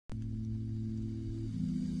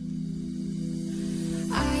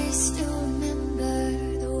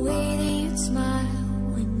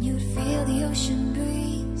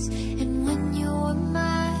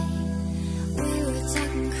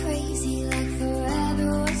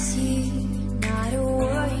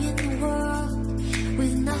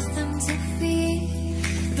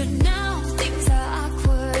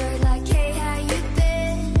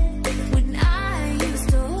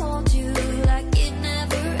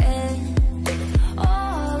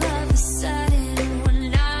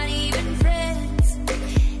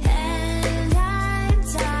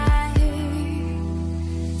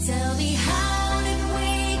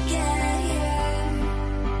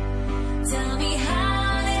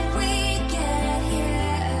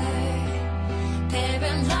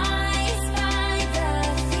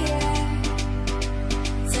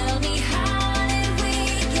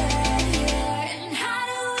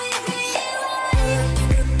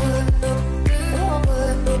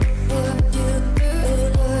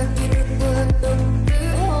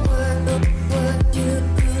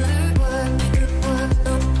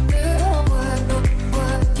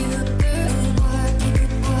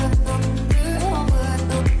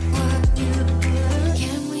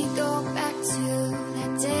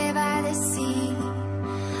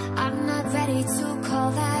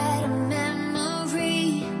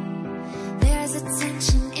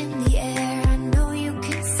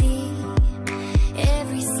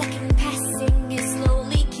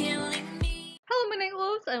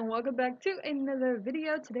welcome back to another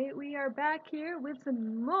video. Today we are back here with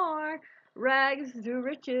some more rags to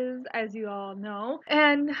riches, as you all know.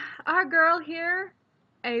 And our girl here,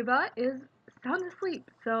 Ava, is sound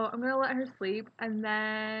asleep. So I'm gonna let her sleep and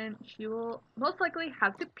then she will most likely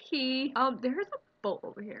have to pee. There's a boat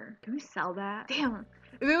over here. Can we sell that? Damn.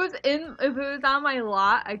 If it was on my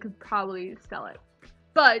lot, I could probably sell it.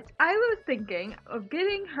 But I was thinking of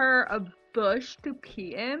getting her a bush to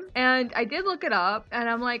pee in, and I did look it up, and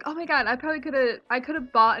I'm like, oh my god, I could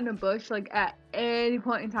have bought in a bush like at any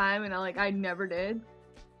point in time, and I never did.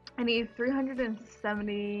 I need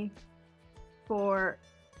 370 for,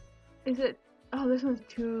 is it, oh, this one's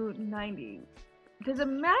 290. Does it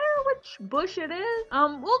matter which bush it is?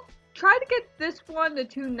 We'll try to get this one to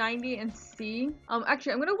 290 and see.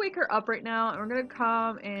 Actually, I'm gonna wake her up right now, and we're gonna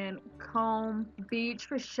come and comb beach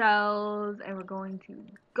for shells, and we're going to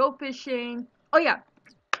go fishing. Oh yeah,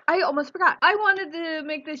 I almost forgot. I wanted to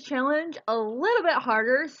make this challenge a little bit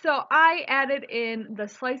harder, so I added in the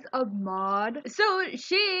slice of mod. So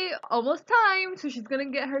she almost time, so she's gonna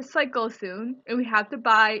get her cycle soon, and we have to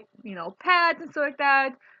buy, pads and stuff like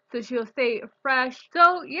that, so she'll stay fresh.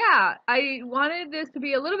 So yeah, I wanted this to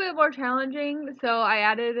be a little bit more challenging, so I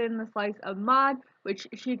added in the slice of mod, which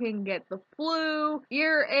she can get the flu,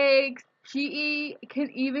 earaches, she can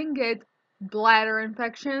even get bladder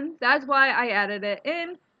infection. That's why I added it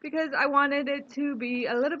in, because I wanted it to be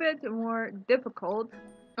a little bit more difficult.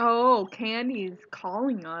 Oh, Candy's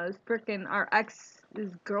calling us. Frickin' our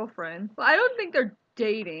ex's girlfriend. Well, I don't think they're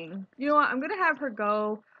dating. You know what? I'm gonna have her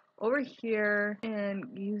go over here and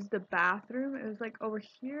use the bathroom. It was like over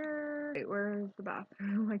here. Wait, where's the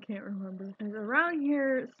bathroom? I can't remember. It's around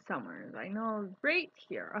here somewhere. I know right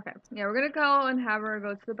here. Okay. Yeah, we're gonna go and have her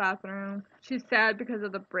go to the bathroom. She's sad because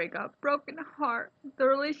of the breakup. Broken heart. The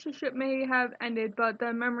relationship may have ended, but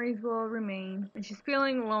the memories will remain. And she's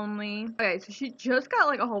feeling lonely. Okay, so she just got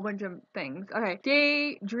like a whole bunch of things. Okay.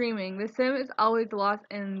 Daydreaming. The sim is always lost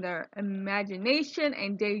in their imagination,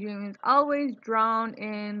 and daydreaming is always drowned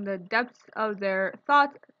in the depths of their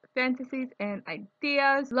thoughts, fantasies, and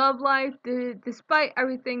ideas. Love life. Despite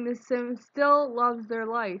everything, the sim still loves their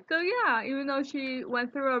life. So yeah, even though she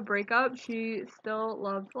went through a breakup, she still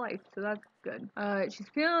loves life. So that's good. She's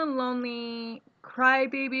feeling lonely.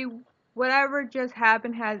 Crybaby. Whatever just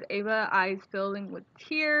happened has Ava eyes filling with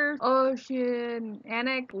tears.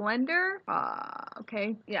 Oceanic Blender.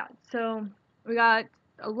 Okay. Yeah. So we got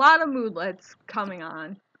a lot of moodlets coming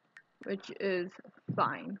on, which is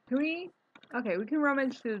fine. Can we? Okay, we can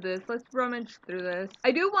rummage through this. Let's rummage through this.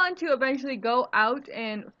 I do want to eventually go out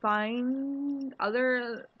and find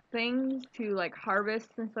other things to like harvest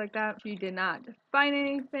and stuff like that. She did not find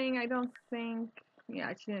anything, I don't think.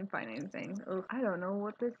 Yeah, she didn't find anything. Ugh, I don't know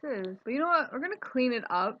what this is. But you know what? We're gonna clean it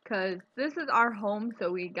up because this is our home, so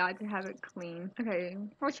we got to have it clean. Okay.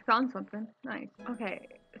 Oh, she found something. Nice. Okay.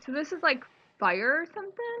 So this is like fire or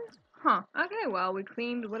something? Huh. Okay, well, we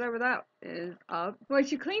cleaned whatever that is up. When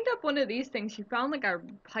she cleaned up one of these things, she found like a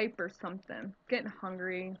pipe or something. Getting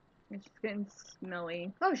hungry. And she's getting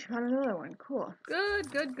smelly. Oh, she found another one. Cool. Good,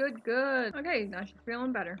 good, good, good. Okay, now she's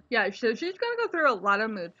feeling better. Yeah, so she's gonna go through a lot of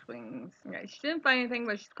mood swings. Okay, she didn't find anything,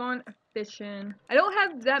 but she's going fishing. I don't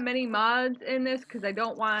have that many mods in this because I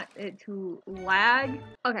don't want it to lag.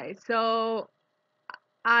 Okay, so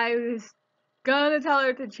I was gonna tell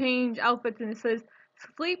her to change outfits, and it says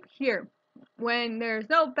sleep here. When there's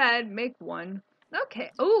no bed, make one. Okay.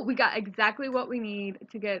 Oh, we got exactly what we need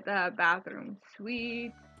to get the bathroom.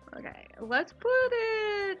 Sweet. Okay, we'll put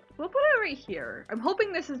it right here. I'm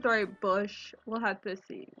hoping this is the right bush. We'll have to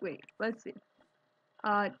see. Wait, let's see.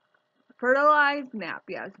 Fertilize nap.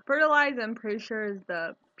 Yes, fertilize, I'm pretty sure, is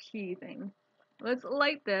the P thing. Let's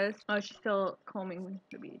light this. Oh, she's still combing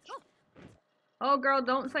the beach. Oh, girl,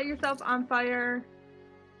 don't set yourself on fire.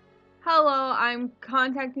 Hello, I'm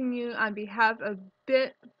contacting you on behalf of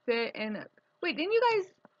BitFit and... Wait, didn't you guys...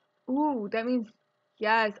 Ooh, that means...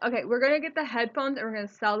 Yes. Okay, we're gonna get the headphones and we're gonna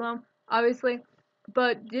sell them, obviously.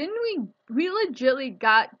 But didn't we legitly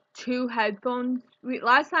got 2 headphones?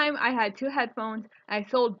 Last time I had 2 headphones and I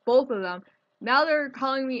sold both of them. Now they're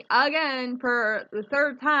calling me again for the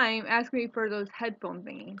 3rd time, asking me for those headphone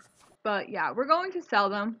thingies. But yeah, we're going to sell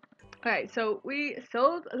them. Okay, so we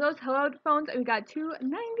sold those headphones and we got $2.90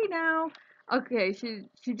 now. Okay, she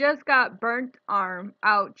just got burnt arm.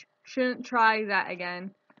 Ouch. Shouldn't try that again.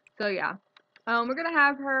 So yeah. We're gonna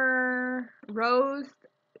have her roast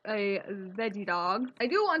a veggie dog. I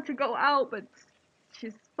do want to go out, but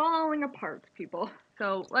she's falling apart, people.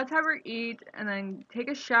 So let's have her eat and then take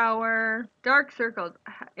a shower. Dark circles.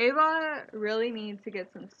 Ava really needs to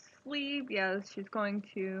get some sleep. Yes, she's going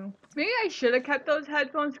to. Maybe I should have kept those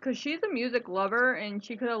headphones because she's a music lover and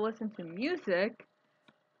she could have listened to music.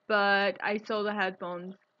 But I sold the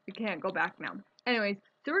headphones. We can't go back now. Anyways,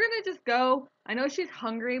 so we're gonna just go. I know she's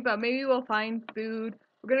hungry, but maybe we'll find food.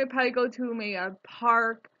 We're gonna probably go to maybe a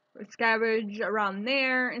park or scavenge around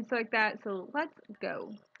there and stuff like that. So let's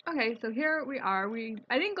go. Okay, so here we are.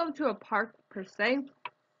 I didn't go to a park per se,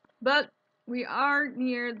 but we are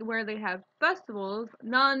near where they have festivals,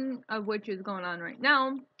 none of which is going on right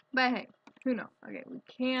now. But hey, who knows? Okay, we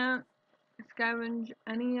can't scavenge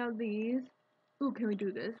any of these. Ooh, can we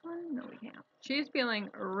do this one? No, we can't. She's feeling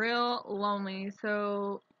real lonely,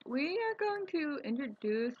 so we are going to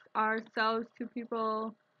introduce ourselves to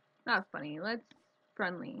people. Not funny, let's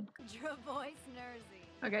friendly.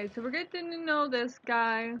 Okay, so we're getting to know this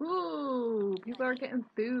guy. Ooh, people are getting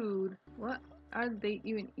food. What are they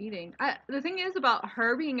even eating? The thing is about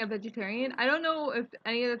her being a vegetarian, I don't know if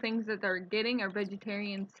any of the things that they're getting are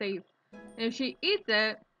vegetarian safe. And if she eats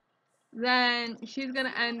it, then she's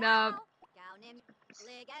gonna end up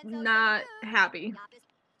not happy.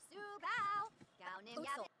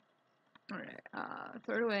 Alright,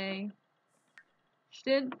 throw it away. She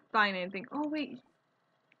didn't find anything. Oh, wait.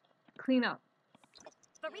 Clean up.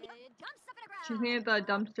 She's near the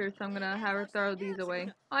dumpster, so I'm gonna have her throw these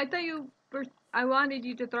away. Oh, I thought you were. I wanted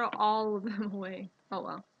you to throw all of them away. Oh,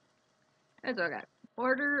 well. It's okay.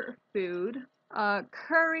 Order food.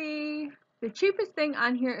 Curry. The cheapest thing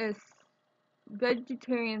on here is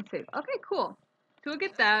vegetarian safe. Okay, cool. So we'll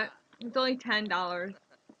get that. It's only $10. And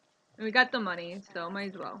we got the money, so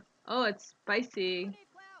might as well. Oh, it's spicy.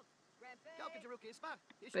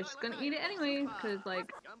 But she's gonna eat it anyway, because,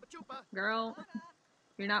 like, girl,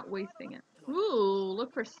 you're not wasting it. Ooh,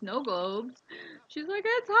 look for snow globes. She's like,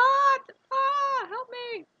 it's hot! Ah, help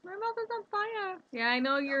me! My mouth is on fire. Yeah, I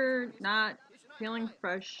know you're not feeling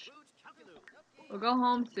fresh. We'll go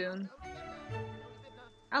home soon.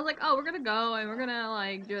 I was like, oh, we're gonna go and we're gonna,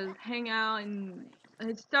 like, just hang out, and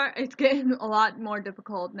it's getting a lot more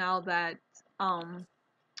difficult now that,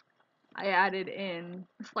 I added in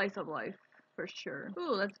Slice of Life, for sure.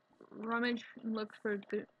 Ooh, let's rummage and look for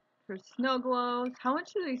snow globes. How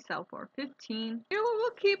much do they sell for? 15? Yeah,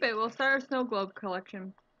 we'll keep it. We'll start our snow globe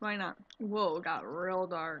collection. Why not? Whoa, it got real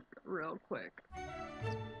dark real quick.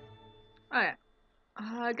 Alright.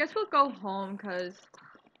 I guess we'll go home because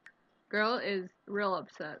girl is real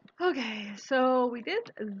upset. Okay, so we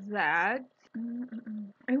did that.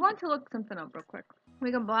 I want to look something up real quick.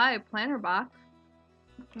 We can buy a planter box.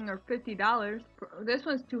 Or $50. This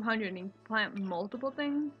one's 200 and you can plant multiple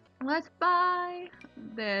things. Let's buy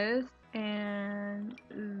this and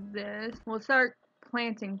this. We'll start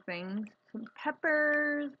planting things. Some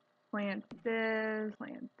peppers. Plant this,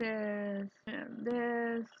 and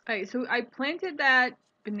this. Alright, so I planted that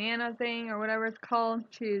banana thing or whatever it's called.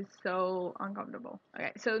 She's so uncomfortable.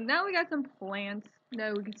 Okay, so now we got some plants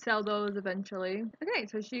that we can sell those eventually. Okay,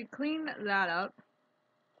 so she cleaned that up.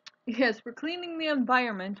 Yes, we're cleaning the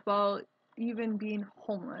environment while even being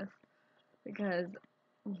homeless. Because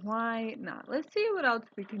why not? Let's see what else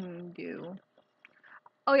we can do.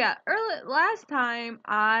 Oh yeah, last time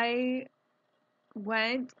I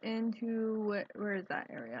went into where is that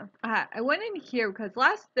area? I went in here because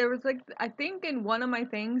there was like I think in one of my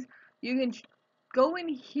things you can go in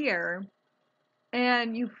here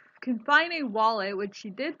and you can find a wallet, which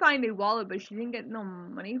she did find a wallet, but she didn't get no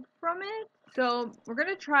money from it. So we're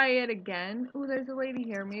gonna try it again. Ooh, there's a lady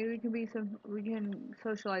here. Maybe we can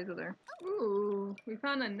socialize with her. Ooh, we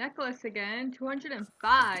found a necklace again.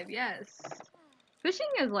 205. Yes. Fishing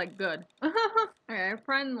is like good. Alright, our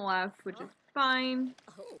friend left, which is fine.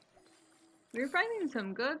 We're finding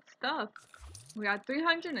some good stuff. We got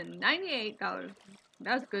 $398.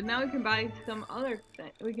 That's good. Now we can buy some other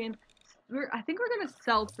thing. I think we're gonna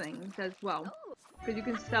sell things as well. Because you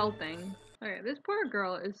can sell things. Okay, this poor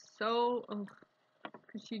girl is so...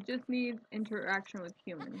 because she just needs interaction with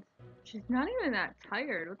humans. She's not even that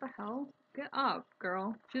tired. What the hell? Get up,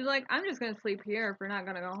 girl. She's like, I'm just gonna sleep here if we're not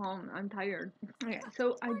gonna go home. I'm tired. Okay,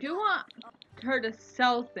 so I do want her to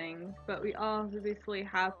sell things, but we obviously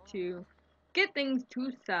have to get things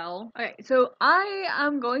to sell. Okay, so I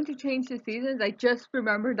am going to change the seasons. I just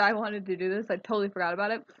remembered I wanted to do this. I totally forgot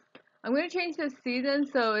about it. I'm going to change the season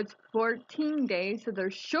so it's 14 days, so they're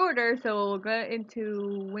shorter, so we'll get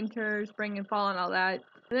into winter, spring, and fall and all that.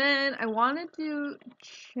 Then I wanted to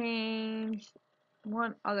change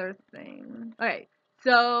one other thing. Okay,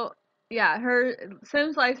 so yeah, her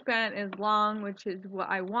Sim's lifespan is long, which is what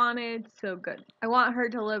I wanted, so good. I want her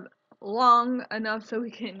to live long enough so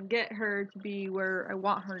we can get her to be where I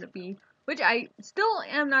want her to be. Which I still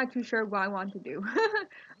am not too sure what I want to do.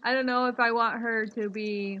 I don't know if I want her to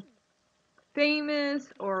be famous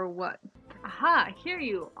or what. Aha, here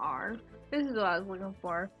you are. This is what I was looking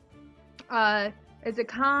for. It's a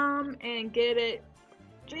come and get it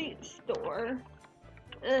street store.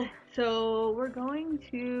 Ugh. So we're going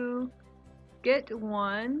to get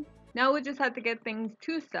one. Now we just have to get things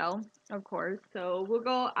to sell, of course. So we'll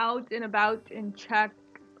go out and about and check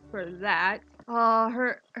for that.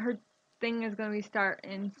 Her thing is gonna be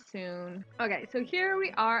starting soon. Okay, so here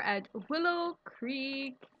we are at Willow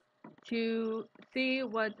Creek to see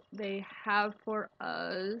what they have for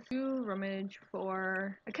us to rummage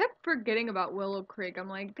for. I kept forgetting about Willow Creek. I'm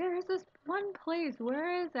like, there's this one place.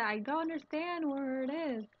 Where is it? I don't understand where it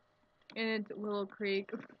is. And it's Willow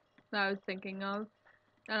Creek that I was thinking of.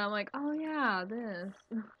 And I'm like, oh yeah, this.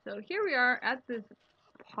 So here we are at this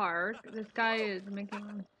park. This guy is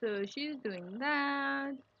making, so she's doing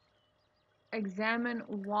that. Examine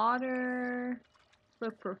water.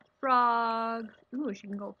 Look for frogs. Ooh, she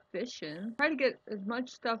can go fishing. Try to get as much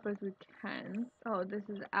stuff as we can. Oh, this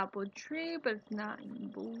is apple tree, but it's not in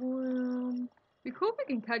bloom. It'd be cool if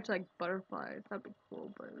we can catch like butterflies. That'd be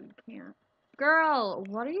cool, but we can't. Girl,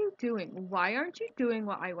 what are you doing? Why aren't you doing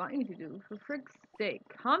what I want you to do? For frick's sake,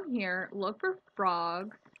 come here, look for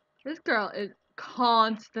frogs. This girl is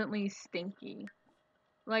constantly stinky.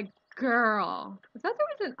 Like, girl. I thought there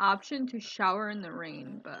was an option to shower in the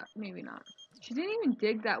rain, but maybe not. She didn't even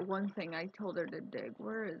dig that one thing I told her to dig.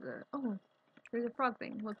 Where is it? Oh, there's a frog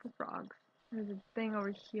thing. Look for frogs. There's a thing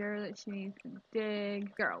over here that she needs to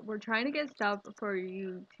dig. Girl, we're trying to get stuff for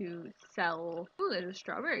you to sell. Ooh, there's a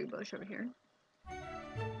strawberry bush over here.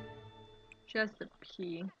 Just a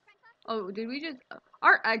pea. Oh, did we just...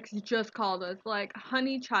 Our ex just called us, like,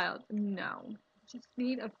 honey child. No. Just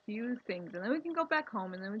need a few things, and then we can go back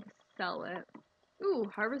home, and then we can sell it.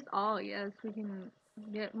 Ooh, harvest all. Yes, we can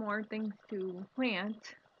get more things to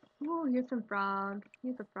plant. Ooh, here's some frog.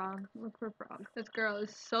 Here's a frog. Look for a frog. This girl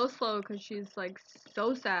is so slow because she's, like,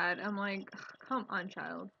 so sad. I'm like, come on,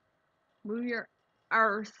 child. Move your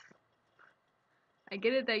arse. I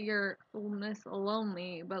get it that you're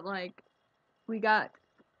lonely, but, like, we got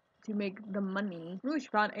to make the money. Ooh, she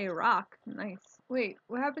found a rock. Nice. Wait,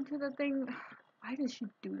 what happened to the thing? Why did she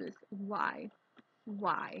do this? Why?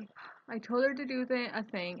 Why? I told her to do a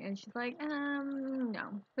thing, and she's like, no.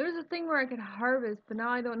 There's a thing where I could harvest, but now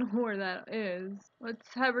I don't know where that is. Let's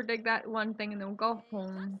have her dig that one thing, and then we'll go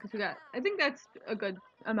home, because we got, I think that's a good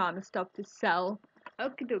amount of stuff to sell.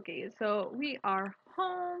 Okie dokie, so we are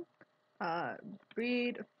home.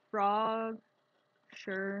 Breed frog.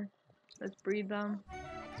 Sure. Let's breed them.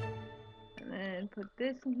 And then put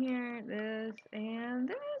this in here, this,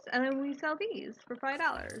 and then we sell these for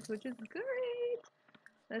 $5, which is great.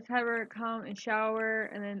 Let's have her come and shower,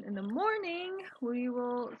 and then in the morning, we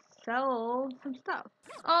will sell some stuff.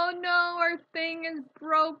 Oh no, our thing is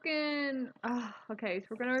broken. Okay, so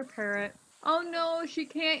we're gonna repair it. Oh no, she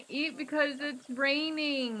can't eat because it's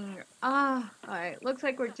raining. Alright, looks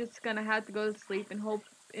like we're just gonna have to go to sleep and hope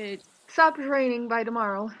it stops raining by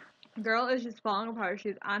tomorrow. Girl is just falling apart.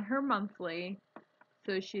 She's on her monthly,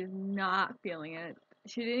 so she's not feeling it.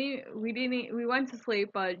 We went to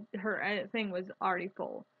sleep, but her thing was already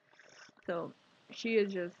full. So she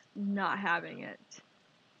is just not having it.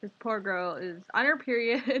 This poor girl is on her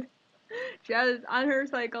period. She is on her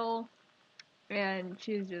cycle, and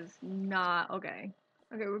she's just not okay.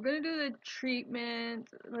 Okay, we're gonna do the treatment.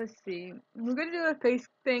 Let's see. We're gonna do a face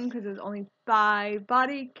thing because there's only 5.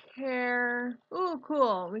 Body care. Oh,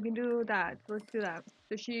 cool. We can do that. So let's do that.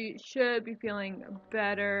 So she should be feeling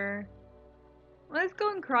better. Let's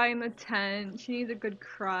go and cry in the tent. She needs a good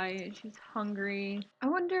cry. She's hungry. I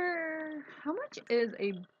wonder how much is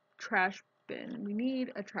a trash bin? We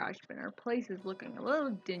need a trash bin. Our place is looking a little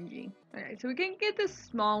dingy. Okay, so we can get this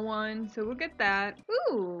small one. So we'll get that.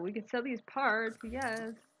 Ooh, we can sell these parts.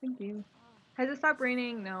 Yes, thank you. Has it stopped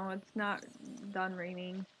raining? No, it's not done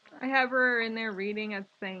raining. I have her in there reading a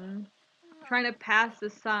thing. Trying to pass the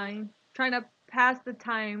sign. Trying to pass the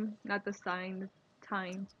time. Not the sign, the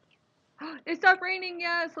time. It stopped raining,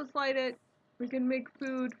 yes, let's light it. We can make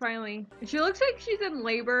food, finally. She looks like she's in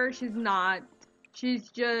labor. She's not. She's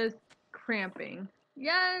just cramping.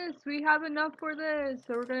 Yes, we have enough for this,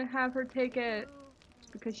 so we're gonna have her take it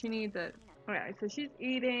because she needs it. Okay, so she's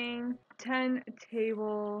eating. 10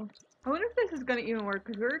 table. I wonder if this is gonna even work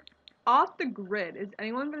because we're off the grid. Is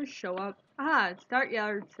anyone gonna show up? Start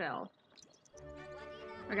yard sale.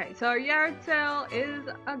 Okay, so our yard sale is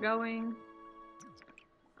going.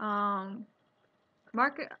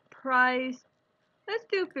 Market price. Let's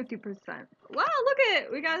do 50%. Wow, look at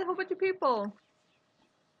it. We got a whole bunch of people.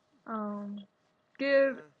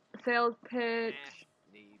 Give sales pitch.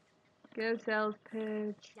 Give sales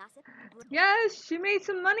pitch. Yes, she made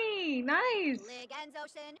some money. Nice.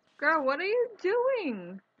 Girl, what are you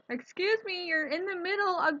doing? Excuse me, you're in the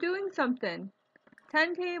middle of doing something.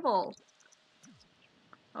 10 tables.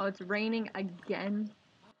 Oh, it's raining again.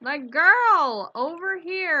 Like, girl, over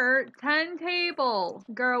here, 10 table.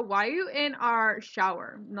 Girl, why are you in our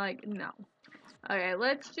shower? Like, no. Okay,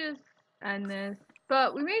 let's just end this.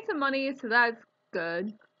 But we made some money, so that's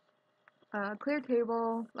good. Clear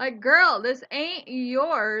table. Like, girl, this ain't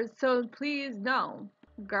yours, so please no.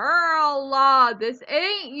 Girl, this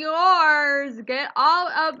ain't yours. Get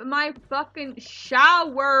out of my fucking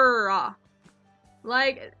shower.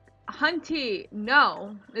 Like, hunty,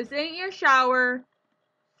 no. This ain't your shower,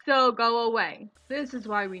 so go away. This is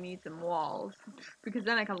why we need some walls. Because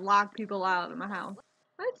then I can lock people out of my house.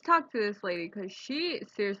 Let's talk to this lady, because she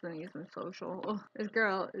seriously needs some social. Ugh, this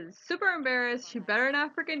girl is super embarrassed. She better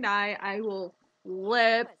not freaking die. I will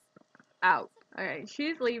flip out. Alright,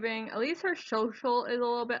 she's leaving. At least her social is a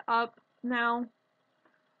little bit up now.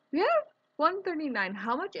 We have 139.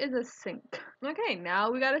 How much is a sink? Okay,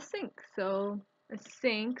 now we got a sink. So, a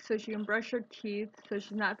sink so she can brush her teeth so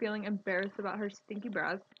she's not feeling embarrassed about her stinky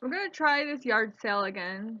breath. We're gonna try this yard sale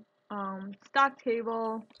again. Stock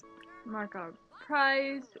table. Mark out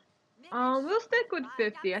price. We'll stick with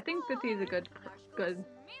 50. I think 50 is a good.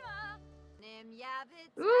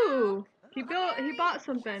 Ooh, he bought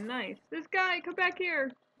something nice. This guy, come back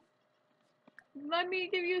here. Let me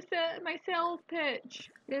give you my sales pitch.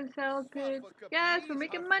 Give sales pitch. Yes, we're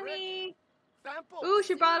making money. Ooh,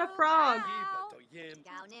 she bought a frog.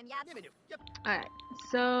 Alright,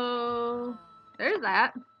 so there's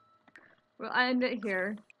that. We'll end it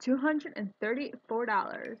here.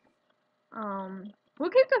 $234. We'll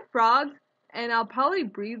keep the frogs, and I'll probably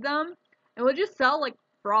breed them, and we'll just sell like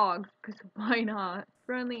frogs, because why not?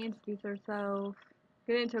 Friendly, introduce ourselves,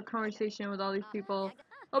 get into a conversation with all these people.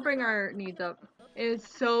 I'll bring our needs up. It is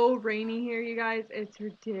so rainy here, you guys. It's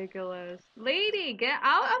ridiculous. Lady, get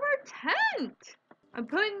out of our tent! I'm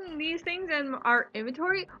putting these things in our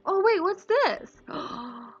inventory. Oh wait, what's this?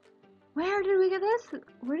 Where did we get this?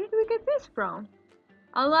 Where did we get this from?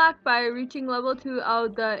 Unlocked by reaching level 2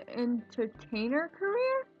 of the entertainer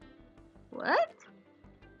career? What?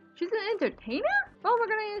 She's an entertainer? Well, we're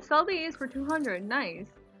gonna sell these for 200. Nice.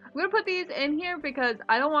 I'm gonna put these in here because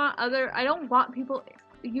I don't want people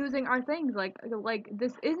using our things. Like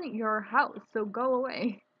this isn't your house, so go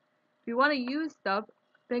away. If you want to use stuff,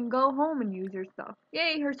 then go home and use your stuff.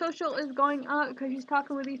 Yay, her social is going up because she's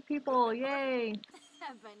talking with these people. Yay.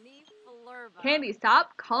 Candy,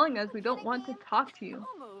 stop calling us. We don't want to talk to you.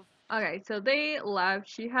 Okay, so they left.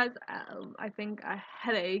 She has, I think, a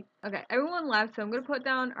headache. Okay, everyone left, so I'm gonna put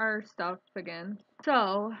down our stuff again.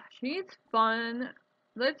 So, she needs fun.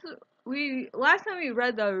 Last time we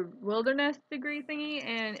read the wilderness degree thingy,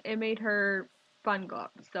 and it made her fun go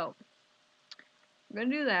up. So, I'm gonna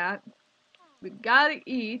do that. We gotta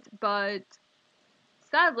eat, but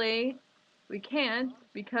sadly, we can't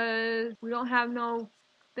because we don't have no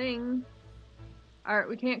thing. Alright,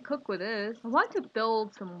 we can't cook with this. I want to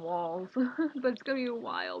build some walls, but it's gonna be a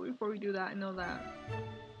while before we do that, I know that.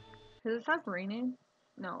 Has it stopped raining?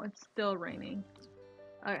 No, it's still raining.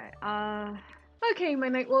 Okay, okay, my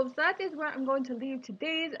night wolves, that is where I'm going to leave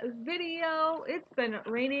today's video. It's been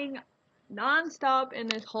raining non-stop in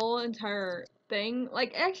this whole entire thing.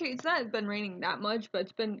 Like, actually, it's not been raining that much, but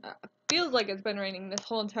it's been, feels like it's been raining this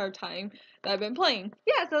whole entire time that I've been playing.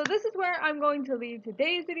 Yeah, so this is where I'm going to leave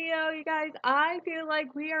today's video, you guys. I feel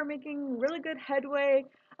like we are making really good headway.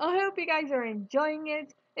 I hope you guys are enjoying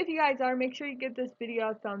it. If you guys are, make sure you give this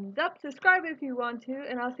video a thumbs up, subscribe if you want to,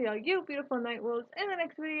 and I'll see all you beautiful night wolves in the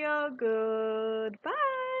next video.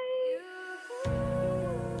 Goodbye!